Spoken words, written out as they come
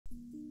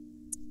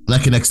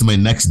That connects to my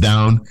next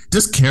down.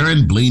 Just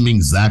Karen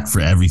blaming Zach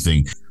for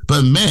everything.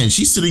 But man,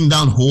 she's sitting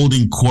down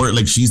holding court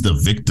like she's the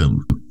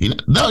victim. You know,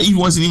 that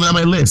wasn't even on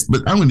my list,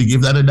 but I'm going to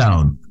give that a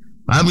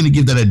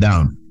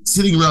down.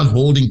 Sitting around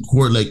holding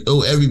court like,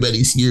 oh,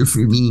 everybody's here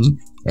for me.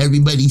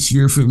 Everybody's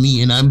here for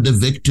me and I'm the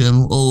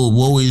victim. Oh,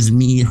 woe is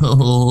me. Ho,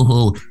 ho,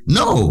 ho.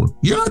 No,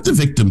 you're not the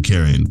victim,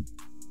 Karen.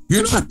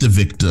 You're not the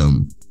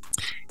victim.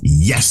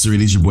 Yes, sir,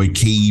 it is your boy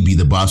KEB,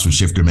 the boss from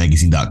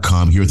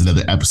ShifterMagazine.com, here with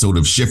another episode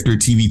of Shifter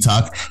TV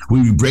Talk,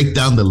 where we break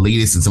down the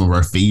latest in some of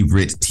our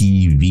favorite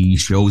TV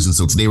shows. And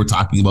so today we're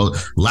talking about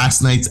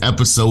last night's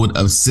episode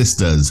of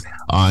Sistas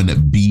on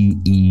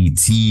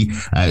BET.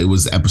 It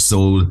was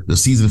the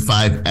season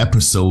 5,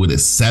 episode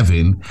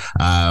 7,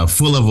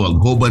 full of a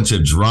whole bunch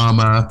of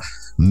drama.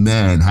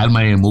 Man, had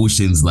my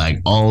emotions like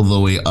all the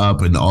way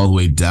up and all the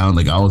way down.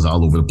 Like I was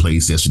all over the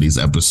place yesterday's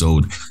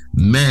episode.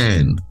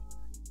 Man,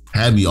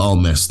 had me all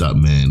messed up,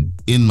 man,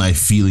 in my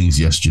feelings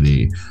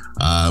yesterday.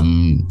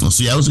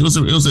 So yeah, it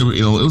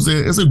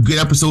was a good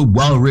episode,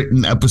 well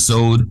written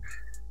episode,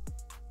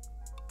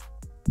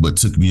 but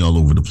took me all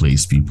over the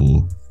place,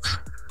 people.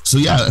 So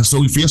yeah,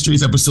 so for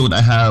yesterday's episode,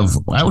 I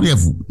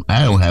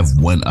don't have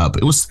one up.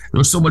 There was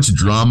so much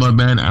drama,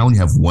 man. I only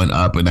have one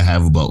up, and I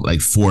have about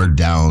like 4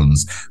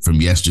 downs from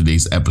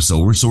yesterday's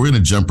episode. So we're gonna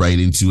jump right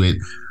into it.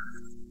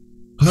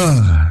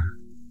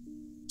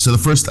 So the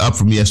first up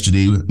from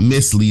yesterday,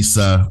 Miss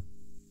Lisa.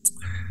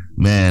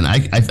 Man, I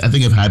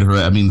think I've had her.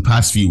 I mean, the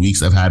past few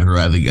weeks I've had her,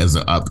 I think, as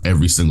an up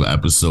every single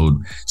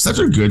episode. Such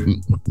a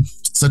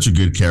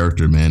good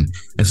character, man.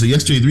 And so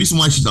yesterday, the reason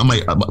why she's on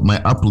my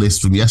up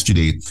list from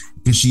yesterday,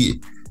 because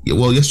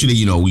yesterday,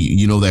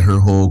 you know that her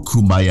whole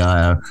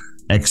Kumbaya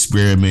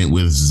experiment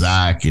with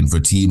Zach and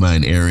Fatima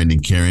and Aaron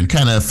and Karen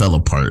kind of fell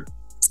apart.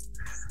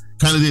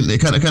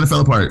 It kind of fell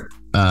apart.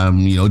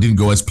 Didn't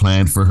go as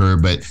planned for her,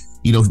 but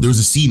there was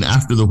a scene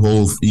after the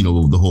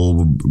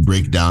whole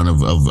breakdown of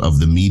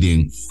the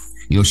meeting.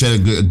 She had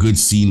a good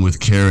scene with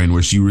Karen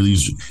where she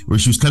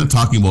was kind of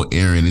talking about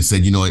Aaron and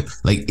said,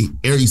 like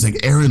he's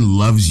like, Aaron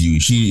loves you.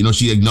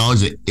 She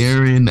acknowledged that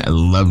Aaron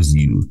loves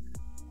you,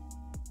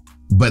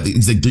 but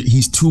he's like,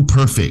 he's too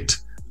perfect.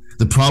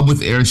 The problem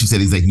with Aaron, she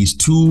said, is that he's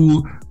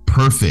too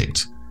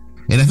perfect.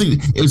 And I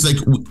think it was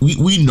like,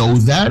 we know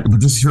that, but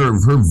just her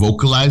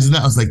vocalizing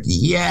that, I was like,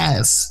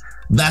 yes,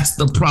 that's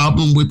the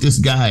problem with this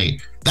guy.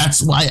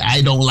 That's why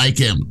I don't like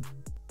him,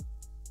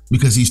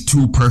 because he's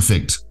too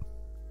perfect.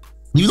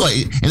 And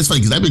it's funny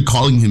because I've been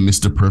calling him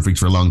Mr. Perfect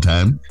for a long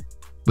time,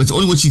 but it's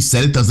only when she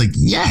said it that I was like,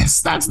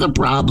 yes, that's the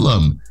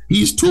problem.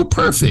 He's too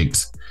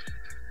perfect.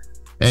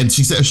 And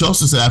she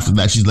also said after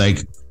that, she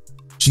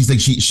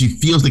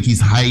feels like he's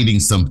hiding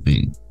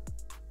something.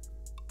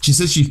 She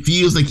says she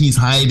feels like he's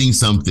hiding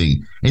something.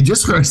 And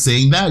just her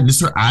saying that, just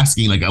her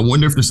asking, like, I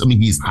wonder if there's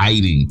something he's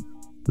hiding.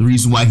 The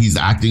reason why he's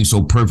acting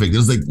so perfect. It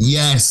was like,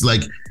 yes,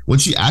 like when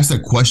she asked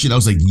that question, I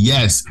was like,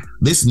 yes,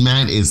 this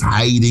man is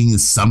hiding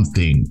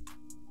something.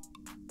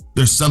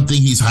 There's something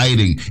he's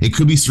hiding. It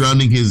could be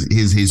surrounding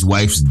his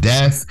wife's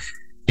death.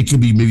 It could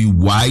be maybe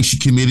why she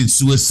committed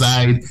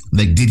suicide.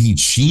 Like, did he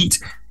cheat?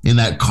 And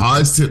that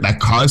caused her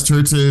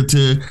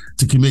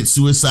to commit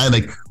suicide.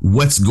 Like,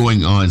 what's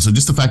going on? So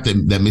just the fact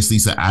that Miss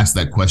Lisa asked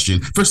that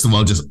question, first of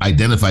all, just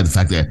identified the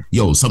fact that,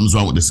 something's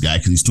wrong with this guy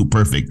because he's too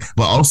perfect.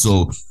 But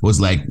also was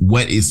like,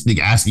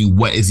 asking,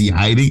 what is he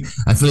hiding?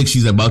 I feel like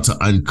she's about to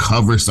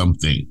uncover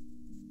something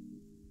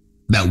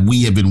that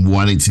we have been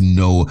wanting to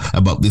know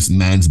about this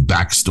man's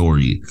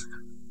backstory.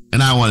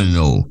 And I want to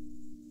know,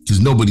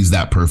 because nobody's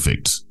that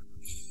perfect.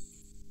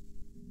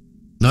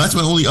 Now, that's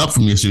my only up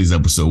from yesterday's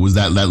episode, was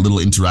that little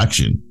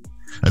interaction.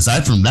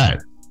 Aside from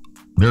that,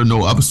 there are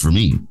no ups for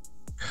me.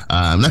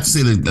 Not to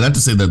say that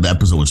the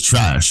episode was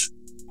trash,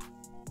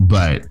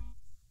 but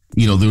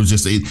there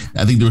was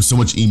I think there was so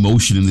much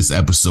emotion in this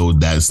episode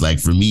that it's like,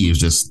 for me, it's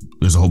just,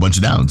 there's a whole bunch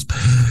of downs.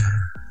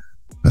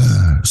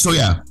 So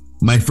yeah,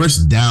 my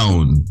first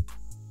down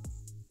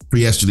for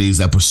yesterday's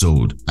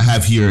episode, I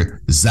have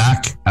here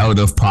Zach out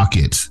of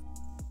pocket.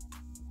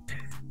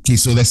 Okay,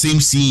 so that same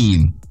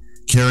scene,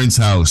 Karen's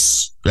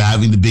house, they're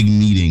having the big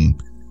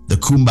meeting, the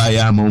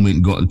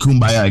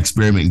Kumbaya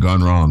experiment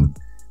gone wrong.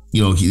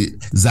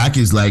 Zach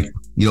is like,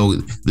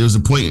 there's a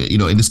point,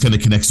 and this kind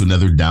of connects to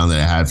another down that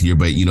I have here,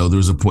 but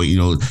there's a point,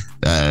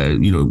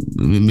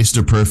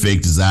 Mr.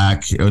 Perfect,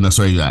 Zach,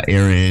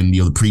 Aaron,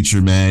 the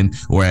preacher man,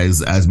 or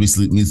as Miss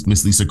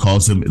Lisa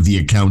calls him, the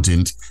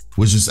accountant,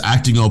 was just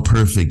acting all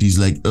perfect. He's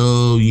like,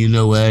 oh, you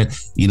know what?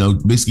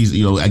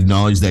 Basically,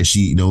 acknowledge that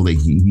she,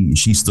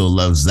 she still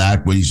loves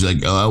Zach, but he's like,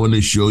 oh, I want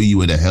to show you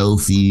what a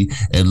healthy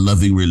and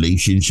loving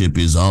relationship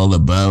is all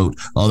about,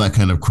 all that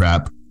kind of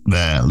crap.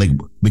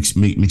 Makes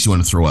you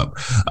want to throw up.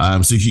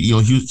 So he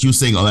was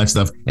saying all that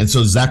stuff, and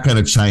so Zach kind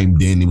of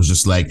chimed in. It was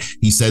just like,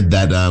 he said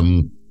that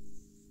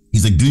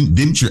he's like,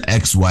 didn't your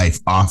ex-wife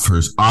off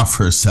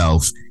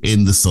herself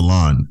in the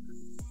salon?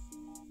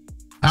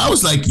 I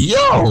was like,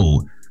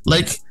 yo,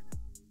 like,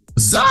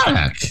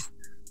 Zach,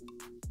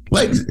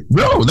 like,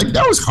 bro, like,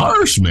 that was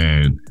harsh,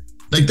 man.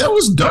 Like, that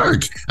was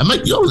dark. I'm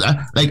like, yo,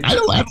 I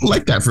don't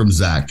like that from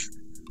Zach.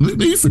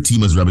 maybe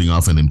Fatima's rubbing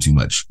off on him too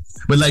much.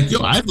 But like, yo,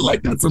 I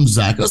like that from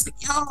Zach. I was like,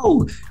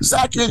 yo,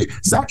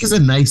 Zach is a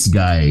nice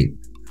guy.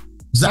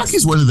 Zach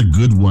is one of the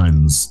good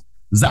ones.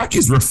 Zach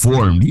is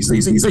reformed. He's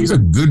a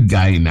good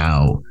guy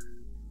now.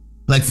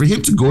 Like, for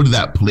him to go to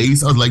that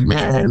place, I was like,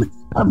 man,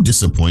 I'm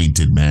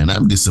disappointed, man.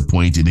 I'm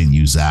disappointed in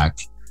you, Zach.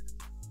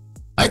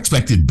 I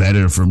expected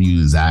better from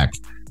you, Zach,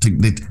 to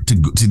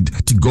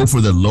go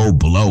for the low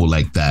blow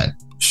like that.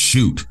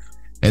 Shoot.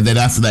 And then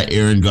after that,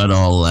 Aaron got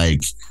all,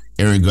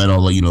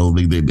 you know,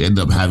 they end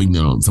up having,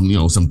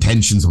 some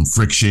tension, some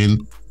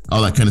friction,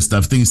 all that kind of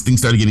stuff. Things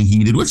started getting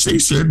heated, which they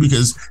should,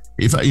 because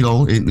if,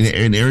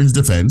 in Aaron's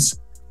defense,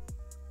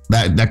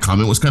 that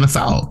comment was kind of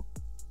foul.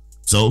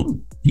 So,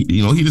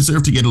 he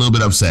deserved to get a little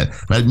bit upset.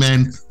 Right,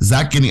 man?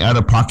 Zach getting out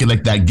of pocket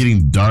like that,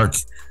 getting dark,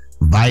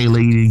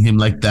 violating him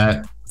like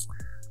that.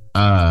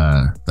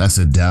 That's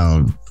a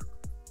down.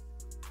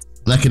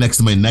 That connects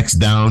to my next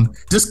down.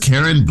 Just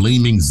Karen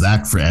blaming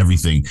Zach for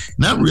everything.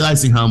 Not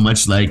realizing how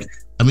much, like,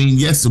 I mean,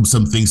 yes,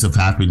 some things have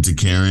happened to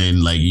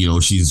Karen. Like, you know,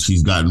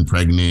 she's gotten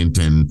pregnant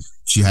and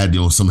she had,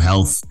 some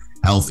health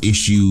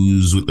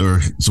issues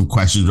or some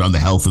questions around the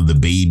health of the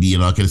baby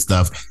and all that kind of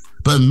stuff.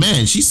 But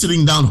man, she's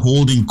sitting down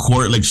holding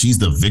court like she's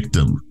the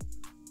victim.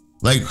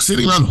 Like,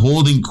 sitting around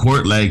holding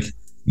court like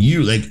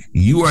you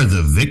are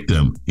the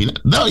victim.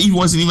 No, he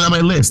wasn't even on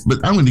my list, but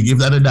I'm going to give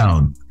that a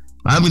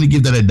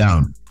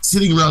down.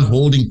 Sitting around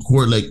holding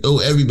court like, oh,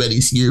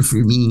 everybody's here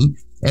for me.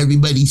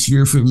 Everybody's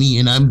here for me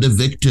and I'm the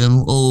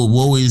victim. Oh,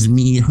 woe is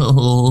me. Ho,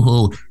 ho,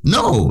 ho.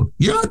 No,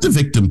 you're not the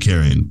victim,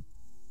 Karen.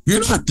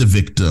 You're not the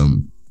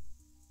victim.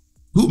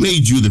 Who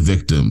made you the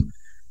victim?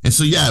 And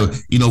so, yeah,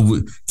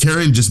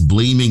 Karen just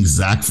blaming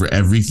Zach for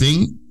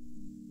everything.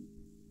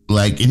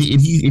 Like, and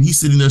he's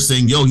sitting there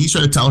saying, yo, he's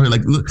trying to tell her,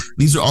 like, look,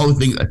 these are all the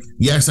things.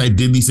 Yes, I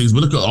did these things,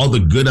 but look at all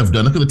the good I've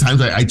done. Look at the times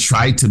I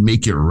tried to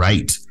make it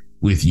right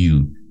with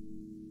you.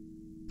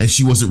 And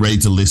she wasn't ready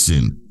to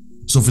listen.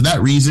 So for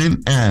that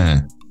reason,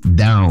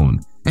 down.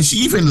 And she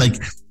even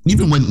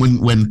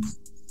when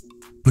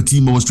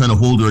Fatima was trying to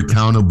hold her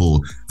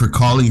accountable for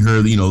calling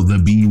her,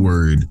 the B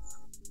word,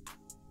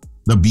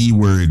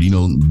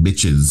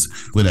 bitches,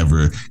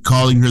 whatever,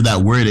 calling her that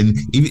word. And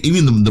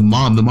even the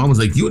mom was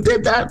like, you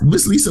did that?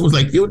 Miss Lisa was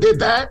like, you did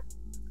that?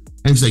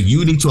 And she's like,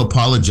 you need to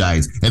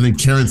apologize. And then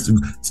Karen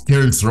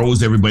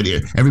throws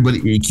everybody,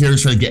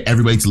 Karen's trying to get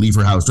everybody to leave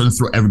her house, trying to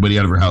throw everybody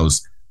out of her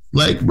house.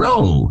 Like,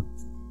 bro,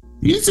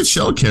 you need to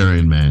chill,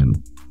 Karen, man.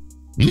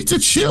 You need to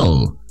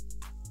chill.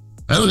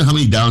 I don't know how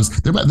many downs.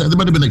 There might have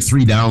been like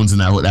 3 downs in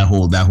that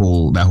whole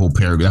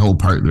paragraph, that whole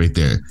part right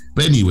there.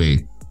 But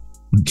anyway,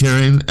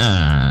 Karen,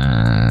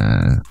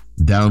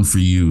 down for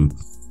you.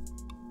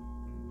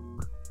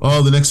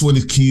 Oh, the next one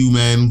is Q,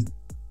 man.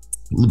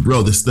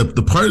 Bro,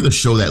 the part of the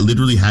show that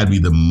literally had me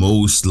the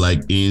most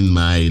like in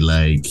my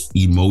like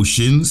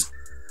emotions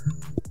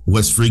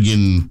was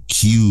friggin'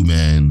 Q,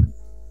 man.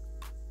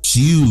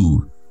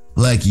 Q,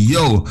 like,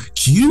 yo,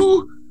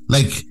 Q,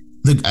 like,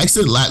 I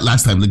said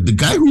last time, like, the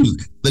guy who,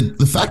 like,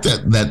 the fact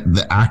that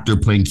the actor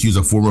playing Q is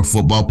a former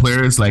football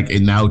player, is like,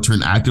 and now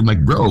turned actor. I'm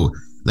like, bro,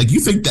 like, you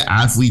think the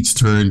athletes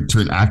turn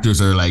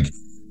actors are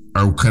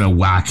kind of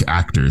whack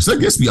actors? Like,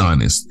 let's be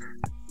honest.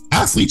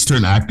 Athletes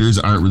turn actors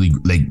aren't really,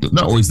 like, they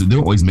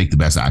don't always make the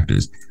best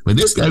actors. But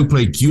this guy who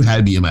played Q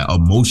had me in my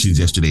emotions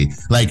yesterday.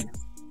 Like,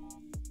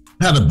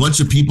 had a bunch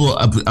of people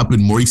up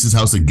in Maurice's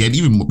house again.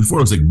 Even before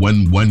it was like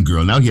one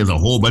girl. Now he has a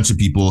whole bunch of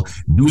people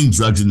doing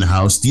drugs in the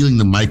house, stealing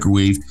the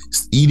microwave,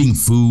 eating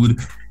food.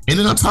 And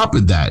then on top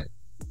of that,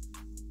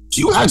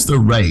 Q has the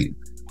right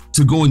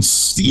to go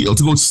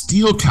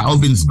steal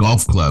Calvin's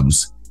golf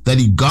clubs that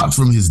he got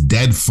from his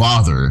dead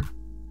father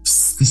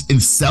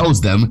and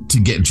sells them to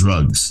get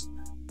drugs.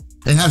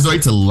 And has the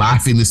right to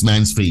laugh in this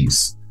man's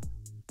face.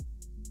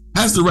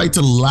 Has the right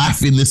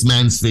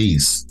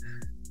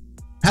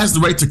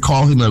to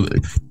call him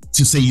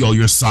to say, yo,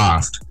 you're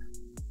soft.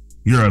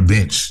 You're a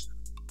bitch.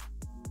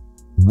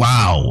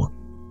 Wow.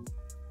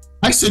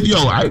 I said,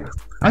 yo, I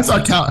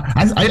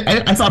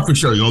thought for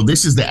sure, yo,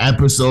 this is the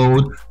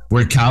episode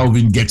where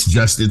Calvin gets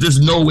justice. There's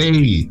no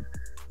way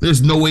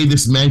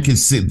this man can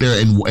sit there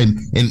and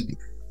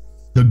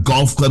the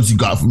golf clubs you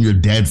got from your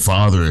dead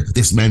father,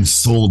 this man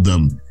sold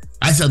them.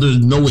 I said, there's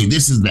no way.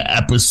 This is the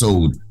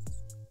episode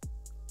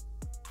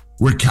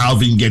where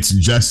Calvin gets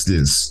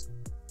justice.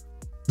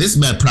 This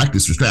man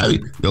practiced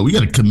restraint. Yo, we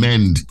got to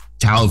commend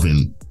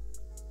Calvin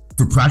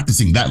for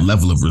practicing that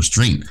level of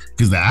restraint,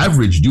 because the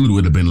average dude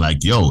would have been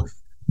like, yo,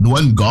 the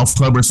one golf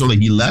club or so that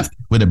he left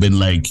would have been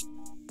like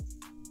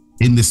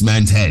in this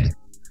man's head.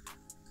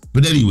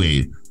 But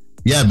anyway,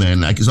 yeah,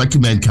 man, I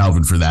commend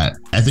Calvin for that.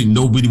 I think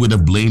nobody would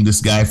have blamed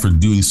this guy for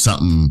doing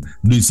something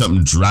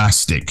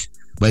drastic.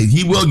 But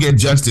he will get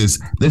justice.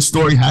 This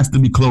story has to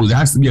be closed. There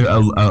has to be a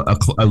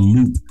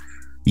loop,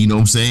 you know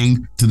what I'm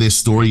saying, to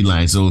this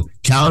storyline. So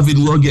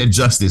Calvin will get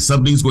justice.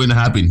 Something's going to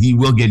happen. He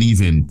will get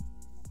even.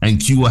 And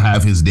Q will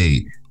have his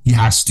day. He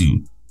has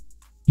to.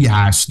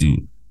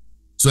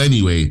 So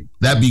anyway,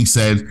 that being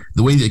said,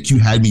 the way that Q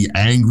had me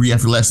angry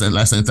after last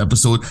night's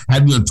episode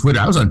had me on Twitter.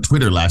 I was on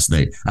Twitter last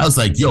night. I was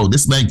like, yo,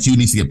 this man Q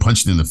needs to get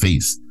punched in the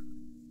face.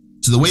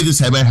 So the way this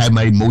had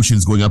my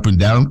emotions going up and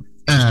down,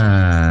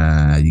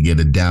 you get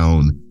a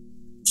down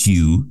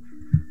Q.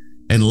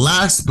 And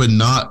last but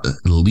not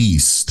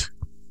least,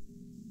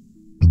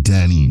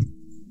 Danni.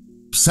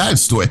 Sad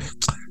story,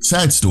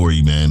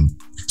 man.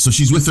 So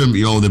she's with her,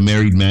 the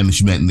married man that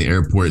she met in the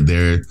airport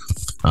there.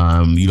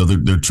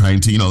 They're trying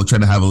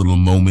to have a little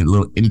moment, a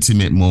little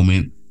intimate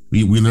moment.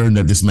 We learned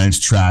that this man's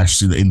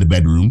trash in the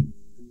bedroom.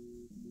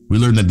 We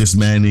learned that this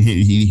man,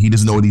 he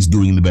doesn't know what he's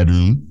doing in the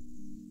bedroom.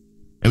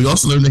 And we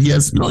also learned that he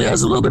has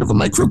a little bit of a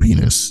micro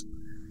penis.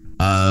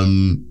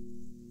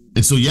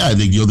 And so yeah,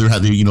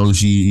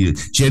 she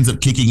ends up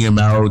kicking him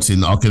out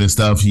and all kind of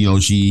stuff. He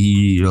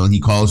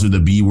calls her the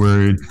B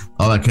word,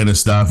 all that kind of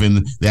stuff,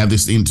 and they have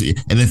this thing.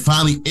 And then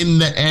finally, in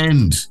the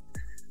end,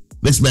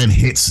 this man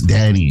hits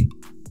Danni.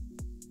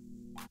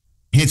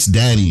 Some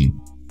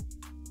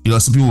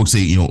people will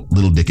say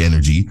little dick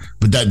energy,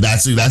 but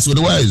that's what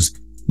it was.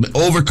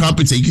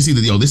 Overcompensate. You can see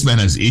that this man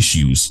has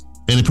issues,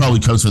 and it probably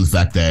comes from the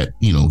fact that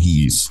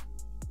he's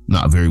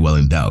not very well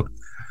endowed.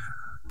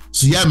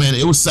 So yeah, man,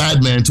 it was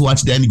sad, man, to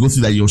watch Danni go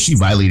through that. She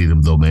violated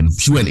him though, man.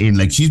 She went in,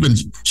 like, she's been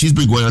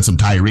going on some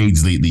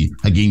tirades lately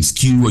against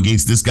Q,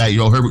 against this guy.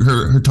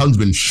 Her tongue's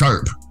been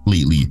sharp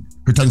lately.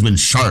 Her tongue's been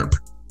sharp.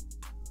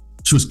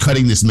 She was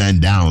cutting this man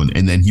down,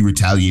 and then he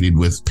retaliated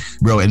with,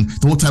 bro. And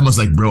the whole time I was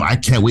like, bro, I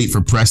can't wait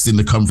for Preston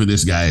to come for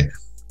this guy.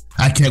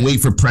 I can't wait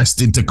for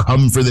Preston to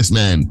come for this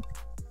man.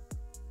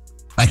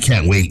 I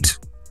can't wait.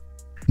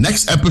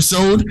 Next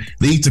episode,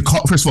 they need to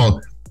call. First of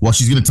all, well,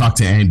 she's gonna talk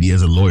to Andi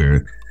as a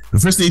lawyer. The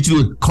first thing to do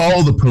is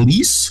call the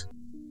police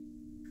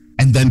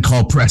and then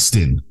call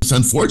Preston. It's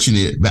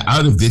unfortunate that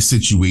out of this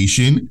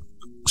situation,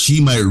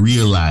 she might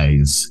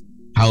realize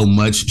how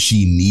much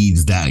she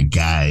needs that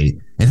guy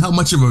and how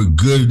much of a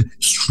good,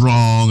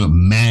 strong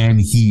man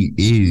he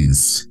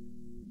is.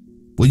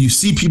 When you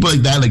see people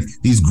like that, like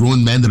these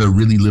grown men that are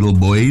really little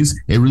boys,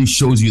 it really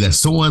shows you that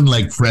someone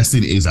like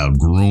Preston is a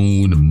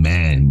grown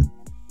man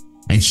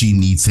and she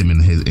needs him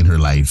in her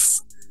life.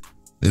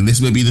 And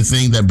this may be the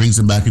thing that brings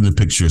him back in the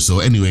picture.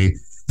 So anyway,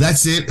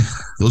 that's it.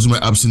 Those are my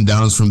ups and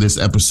downs from this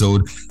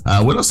episode.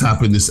 What else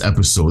happened this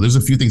episode? There's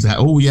a few things that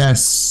oh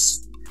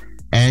yes.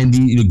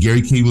 Andi,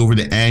 Gary came over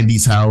to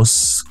Andi's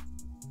house,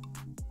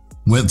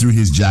 went through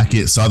his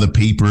jacket, saw the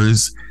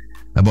papers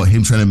about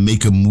him trying to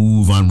make a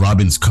move on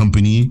Robin's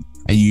company.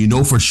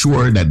 And for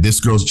sure that this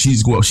girl,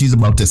 she's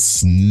about to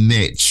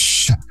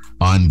snitch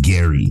on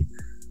Gary.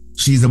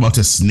 She's about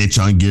to snitch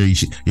on Gary.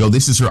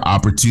 This is her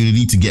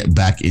opportunity to get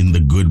back in the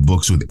good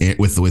books with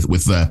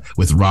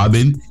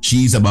Robin.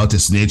 She's about to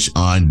snitch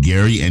on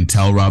Gary and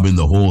tell Robin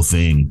the whole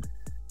thing.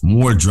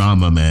 More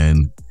drama,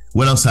 man.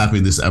 What else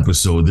happened this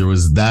episode? There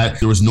was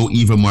no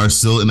Eva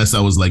Marcel, unless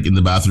I was like in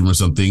the bathroom or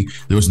something.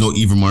 There was no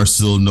Eva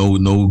Marcel, no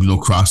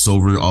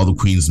crossover, all the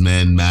Queen's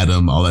Men,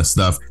 Madam, all that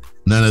stuff.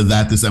 None of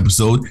that this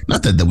episode.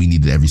 Not that we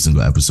needed every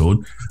single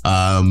episode.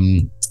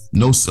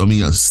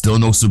 Still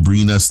no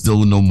Sabrina,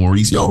 still no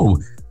Maurice.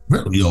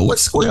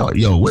 What's going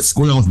on? What's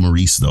going on with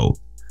Maurice though?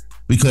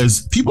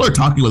 Because people are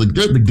talking about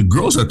the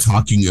girls are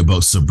talking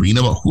about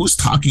Sabrina, but who's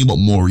talking about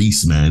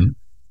Maurice, man?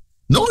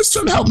 No one's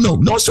trying to help. No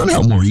one's trying to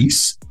help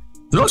Maurice.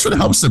 They're all trying to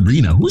help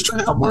Sabrina. Who's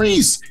trying to help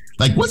Maurice?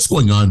 Like, what's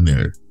going on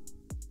there?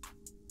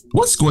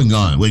 What's going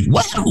on? Like,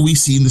 what haven't we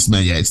seen this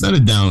man yet? It's not a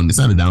down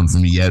for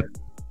me yet.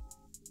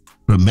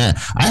 But man,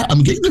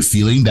 I'm getting the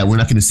feeling that we're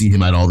not going to see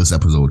him at all this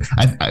episode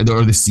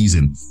or this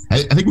season.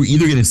 I think we're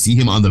either going to see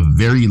him on the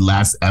very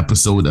last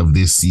episode of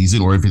this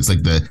season, or if it's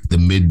like the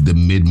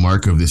mid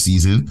mark of the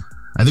season.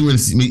 I think we're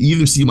going to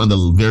either see him on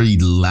the very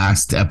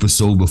last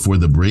episode before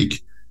the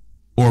break,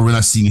 or we're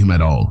not seeing him at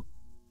all,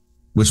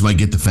 which might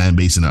get the fan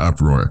base in an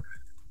uproar.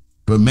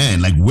 But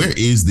man, like, where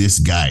is this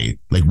guy?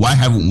 Like, why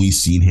haven't we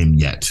seen him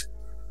yet?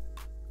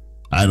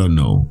 I don't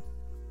know.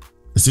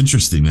 It's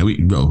interesting, man.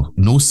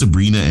 No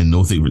Sabrina and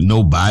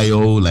no bio.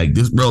 Like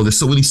this, bro. There's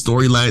so many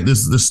storylines.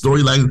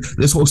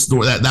 This whole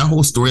story, that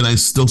whole storyline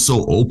is still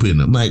so open.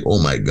 I'm like,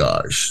 oh my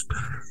gosh.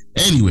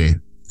 Anyway,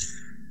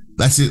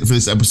 that's it for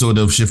this episode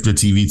of Shifter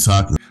TV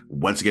Talk.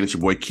 Once again, it's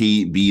your boy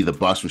KB, the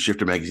boss from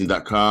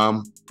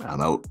ShifterMagazine.com.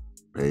 I'm out.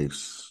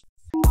 Peace.